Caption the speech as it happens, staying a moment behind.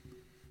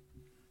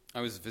I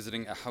was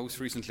visiting a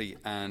house recently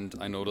and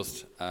I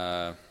noticed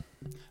a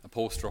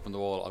poster up on the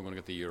wall. I'm going to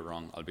get the year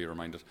wrong, I'll be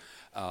reminded,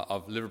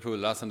 of Liverpool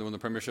last time they won the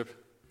Premiership,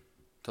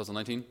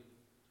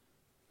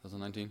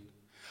 2019?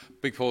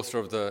 Big poster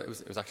of it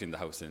was actually in the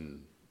house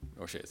in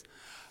O'Shea's.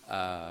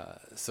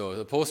 So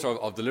the poster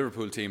of the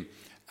Liverpool team,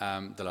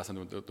 the last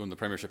time they won the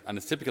Premiership, and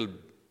it's typical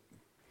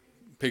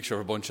picture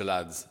of a bunch of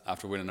lads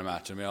after winning a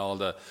match. I mean, all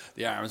the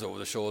arms over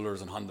the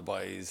shoulders and on the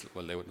boys.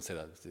 Well, they wouldn't say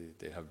that.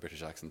 They have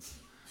British accents.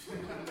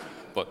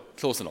 But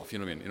close enough, you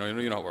know what I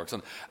mean? You know how it works.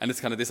 And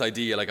it's kind of this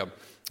idea, like a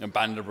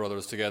band of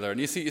brothers together. And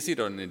you see it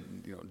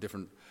in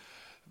different...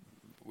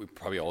 We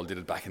probably all did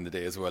it back in the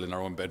day as well, in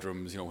our own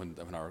bedrooms, when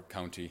our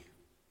county...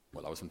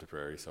 Well, I was from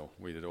Tipperary, so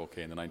we did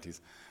okay in the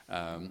 90s.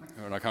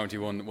 When our county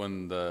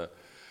won the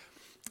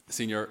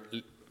senior...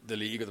 the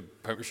league or the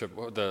Premiership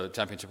or the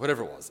Championship,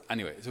 whatever it was.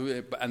 Anyway,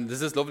 and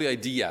there's this lovely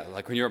idea,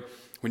 like when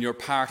you're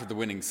part of the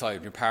winning side,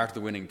 when you're part of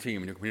the winning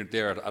team, when you're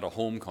there at a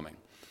homecoming.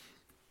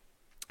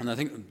 And I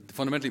think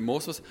fundamentally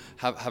most of us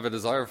have a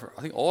desire for,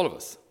 I think all of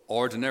us,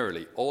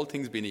 ordinarily, all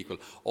things being equal,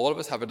 all of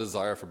us have a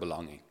desire for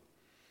belonging.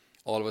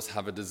 All of us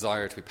have a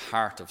desire to be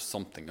part of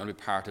something, not to be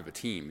part of a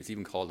team. It's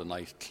even called a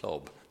night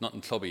club.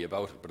 Nothing clubby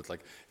about it, but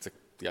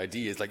the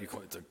idea is like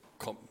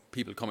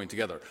people coming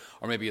together.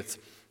 Or maybe it's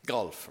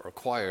golf or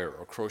choir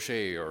or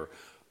crochet or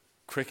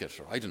cricket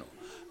or I don't know.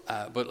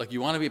 But like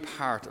you want to be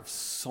part of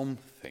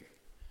something.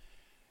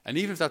 And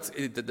even if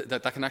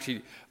that can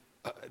actually,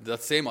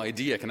 that same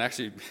idea can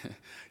actually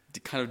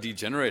kind of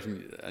degenerate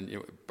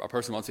and a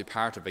person wants to be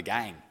part of a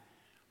gang.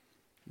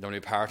 They want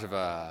to be part of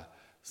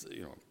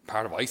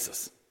part of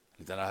ISIS.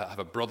 Then I have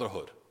a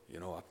brotherhood,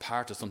 a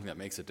part of something that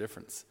makes a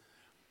difference.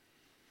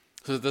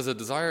 So there's a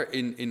desire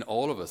in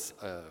all of us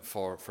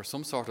for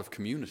some sort of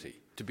community,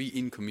 to be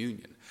in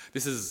communion.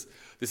 This is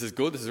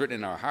good. This is written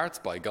in our hearts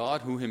by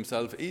God, who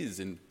himself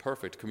is in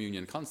perfect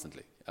communion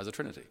constantly, as a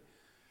Trinity.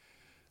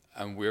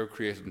 And we're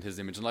created in his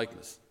image and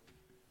likeness.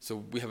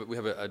 So we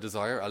have a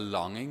desire, a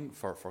longing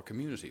for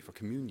community, for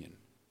communion,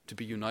 to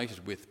be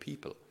united with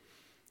people.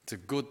 It's a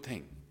good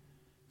thing.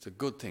 It's a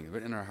good thing,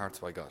 written in our hearts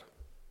by God.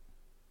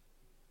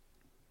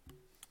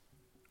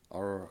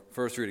 Our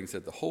first reading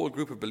said, the whole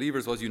group of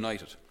believers was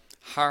united,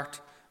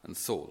 heart and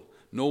soul.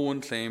 No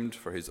one claimed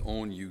for his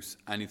own use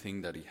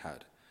anything that he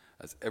had,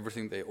 as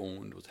everything they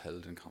owned was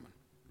held in common.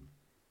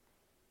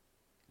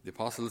 The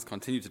apostles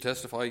continued to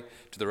testify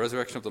to the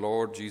resurrection of the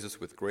Lord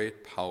Jesus with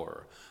great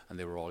power, and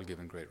they were all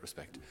given great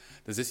respect.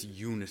 There's this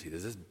unity,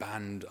 there's this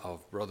band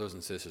of brothers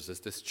and sisters,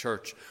 there's this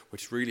church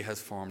which really has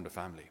formed a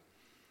family.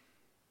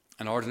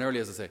 And ordinarily,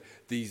 as I say,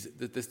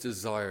 this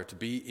desire to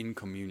be in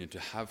communion, to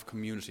have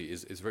community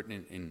is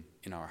written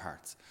in our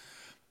hearts.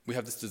 We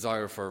have this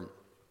desire to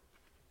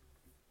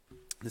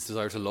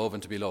love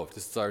and to be loved,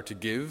 this desire to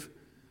give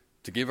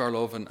our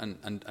love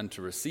and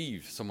to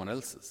receive someone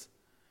else's.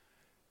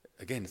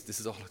 Again, this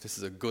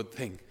is a good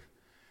thing.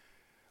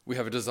 We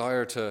have a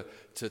desire to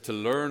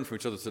learn from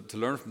each other, to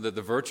learn from the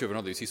virtue of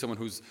another. You see someone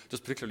who's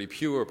just particularly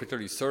pure,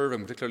 particularly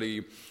serving,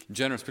 particularly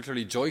generous,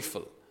 particularly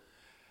joyful.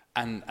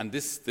 And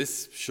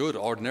this should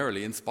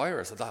ordinarily inspire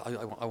us.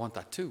 I want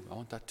that too. I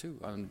want that too.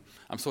 I'm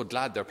so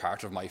glad they're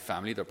part of my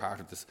family. They're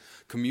part of this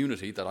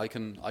community that I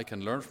can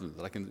learn from them,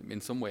 that I can in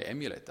some way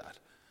emulate that.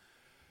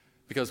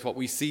 Because what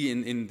we see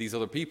in these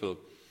other people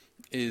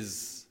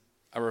is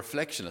a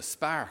reflection, a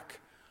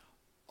spark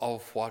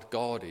of what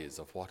God is,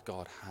 of what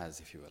God has,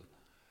 if you will.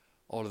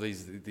 All of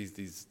these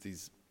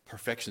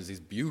perfections, these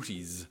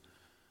beauties,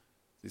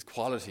 these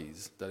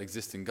qualities that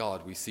exist in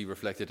God, we see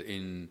reflected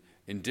in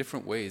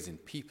different ways in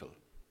people.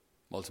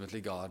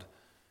 Ultimately, God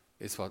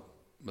is what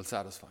will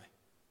satisfy.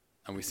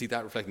 And we see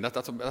that reflected.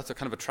 That's what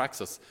kind of attracts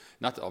us,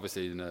 not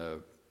obviously in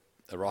an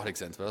erotic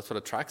sense, but that's what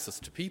attracts us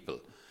to people.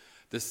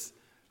 This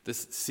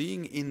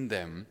seeing in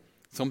them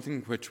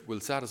something which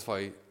will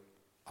satisfy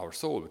our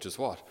soul, which is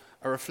what?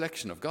 A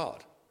reflection of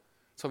God.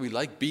 That's why we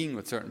like being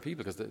with certain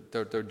people, because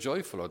they're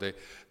joyful, or they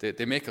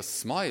make us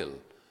smile,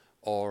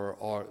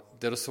 or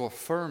they're just so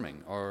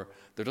affirming, or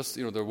they're just,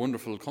 they're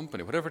wonderful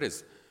company, whatever it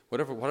is.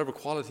 Whatever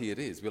quality it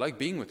is, we like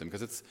being with them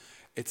because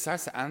it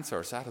starts to answer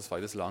or satisfy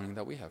this longing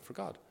that we have for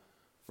God,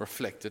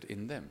 reflected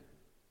in them.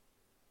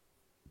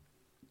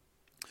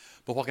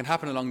 But what can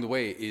happen along the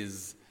way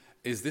is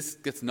this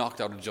gets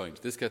knocked out of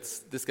joint. This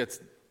gets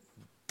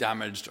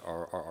damaged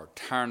or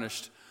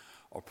tarnished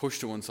or pushed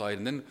to one side,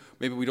 and then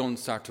maybe we don't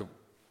start to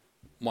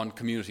want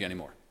community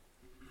anymore.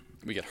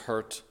 We get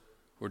hurt,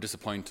 we're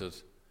disappointed,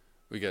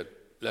 we get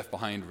left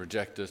behind,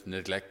 rejected,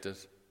 neglected.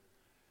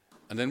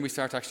 And then we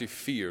start to actually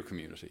fear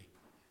community.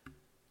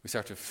 We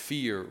start to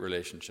fear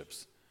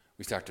relationships.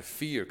 We start to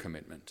fear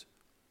commitment.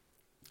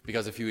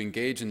 Because if you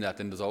engage in that,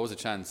 then there's always a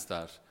chance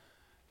that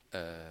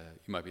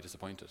you might be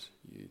disappointed.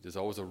 There's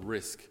always a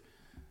risk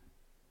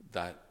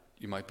that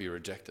you might be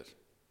rejected.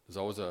 There's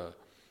always a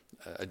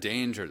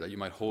danger that you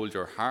might hold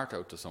your heart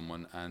out to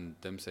someone and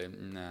them say,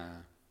 nah,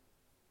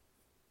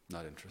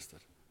 not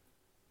interested.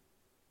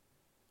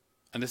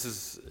 And this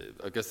is,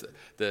 I guess,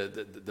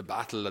 the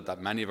battle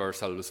that many of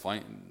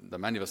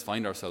us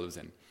find ourselves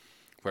in,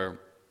 where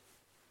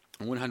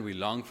On one hand, we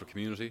long for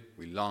community.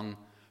 We long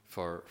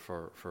for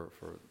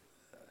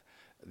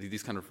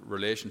these kind of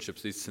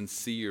relationships, these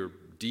sincere,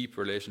 deep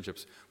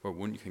relationships where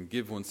one can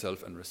give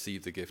oneself and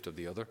receive the gift of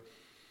the other.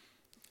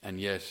 And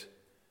yet,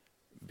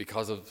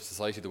 because of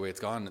society, the way it's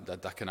gone,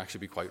 that can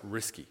actually be quite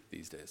risky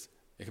these days.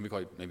 It can be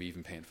quite, maybe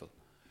even painful.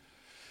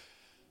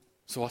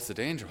 So what's the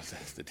danger of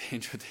this? The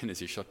danger then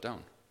is you shut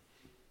down.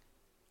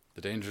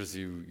 The danger is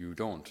you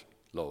don't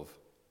love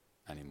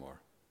anymore.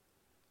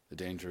 The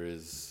danger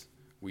is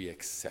we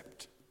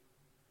accept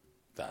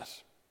that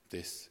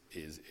this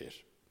is it.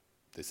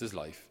 This is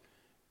life.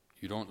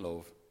 You don't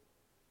love.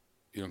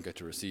 You don't get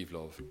to receive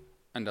love.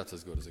 And that's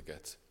as good as it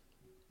gets.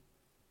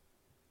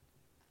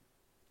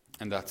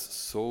 And that's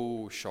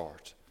so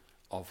short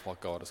of what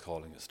God is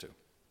calling us to.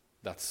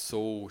 That's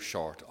so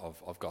short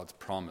of God's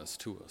promise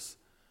to us.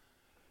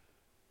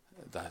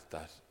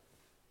 That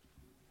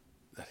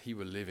He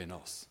will live in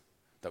us.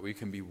 That we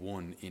can be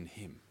one in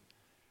Him.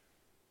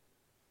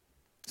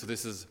 So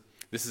this is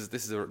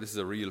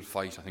a real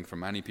fight, I think, for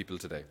many people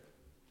today.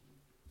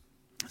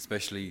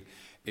 Especially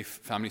if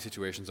family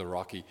situations are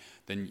rocky,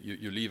 then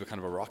you leave a kind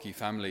of a rocky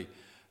family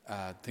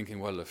thinking,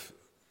 well, if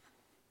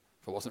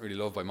I wasn't really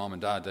loved by mom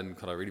and dad, then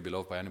could I really be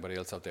loved by anybody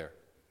else out there?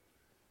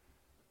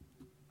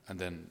 And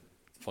then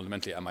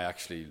fundamentally, am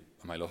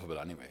I lovable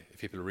anyway? If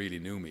people really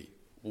knew me,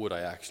 would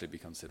I actually be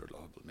considered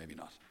lovable? Maybe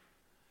not.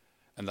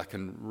 And that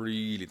can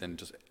really then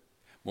just,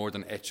 more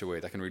than etch away,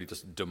 that can really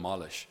just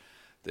demolish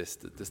this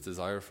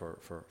desire for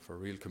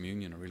real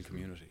communion or real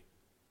community.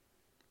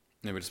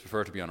 And we just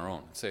prefer to be on our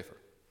own. It's safer.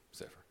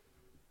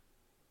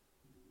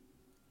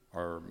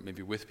 Or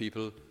maybe with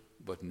people,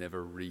 but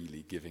never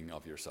really giving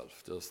of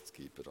yourself. Just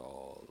keep it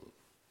all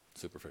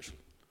superficial.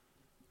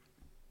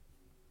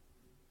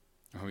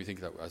 And when we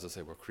think that, as I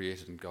say, we're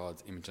created in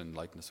God's image and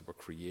likeness, we're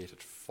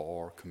created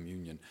for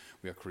communion.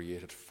 We are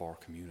created for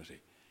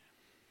community.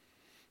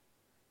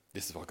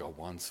 This is what God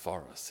wants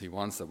for us. He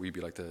wants that we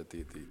be like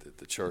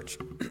the church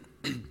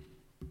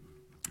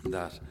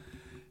that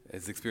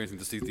is experiencing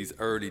just these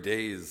early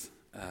days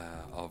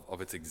of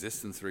its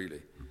existence,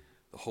 really.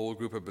 The whole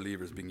group of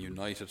believers being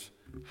united,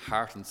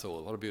 heart and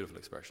soul. What a beautiful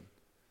expression.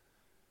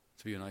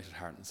 To be united,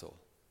 heart and soul.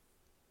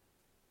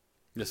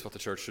 This is what the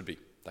church should be.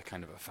 That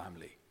kind of a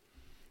family.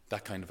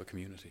 That kind of a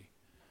community.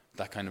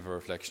 That kind of a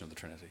reflection of the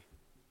Trinity.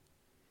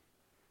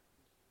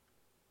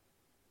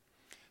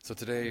 So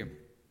today,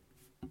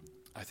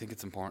 I think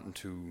it's important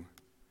to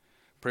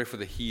pray for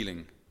the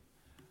healing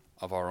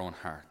of our own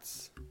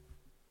hearts.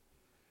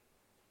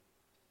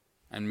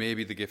 And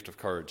maybe the gift of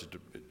courage,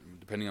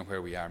 depending on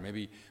where we are.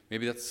 Maybe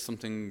that's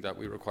something that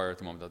we require at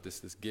the moment, that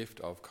this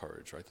gift of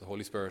courage, right? The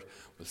Holy Spirit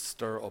will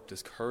stir up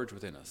this courage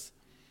within us,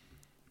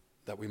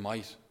 that we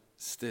might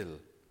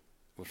still,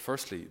 well,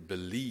 firstly,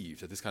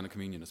 believe that this kind of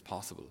communion is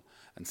possible,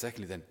 and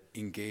secondly, then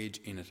engage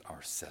in it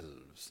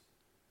ourselves.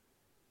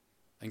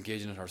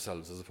 Engage in it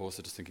ourselves, as opposed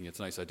to just thinking it's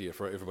a nice idea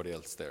for everybody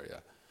else there, yeah.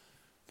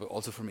 But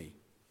also for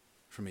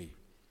me,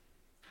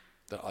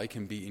 that I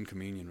can be in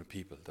communion with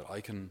people, that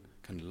I can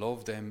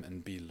love them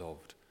and be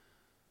loved,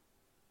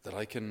 that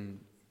I can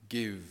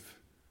give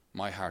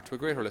my heart to a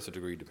greater or lesser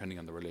degree, depending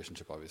on the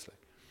relationship, obviously.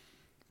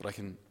 But I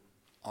can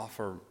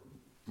offer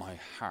my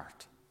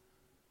heart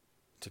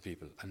to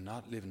people and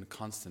not live in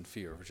constant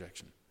fear of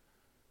rejection.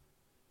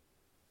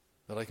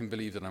 That I can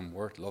believe that I'm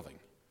worth loving.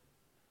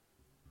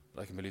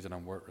 That I can believe that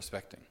I'm worth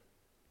respecting.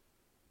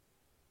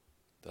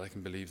 That I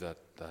can believe that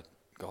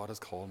God has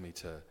called me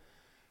to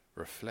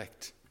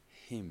reflect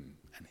Him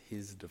and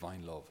His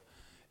divine love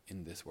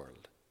in this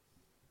world.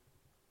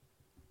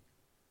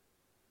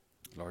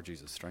 Lord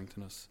Jesus,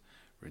 strengthen us,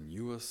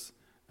 renew us,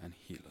 and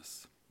heal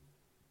us,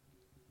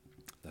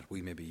 that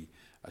we may be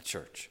a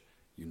church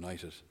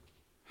united,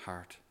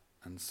 heart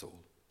and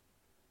soul.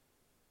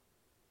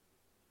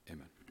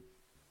 Amen.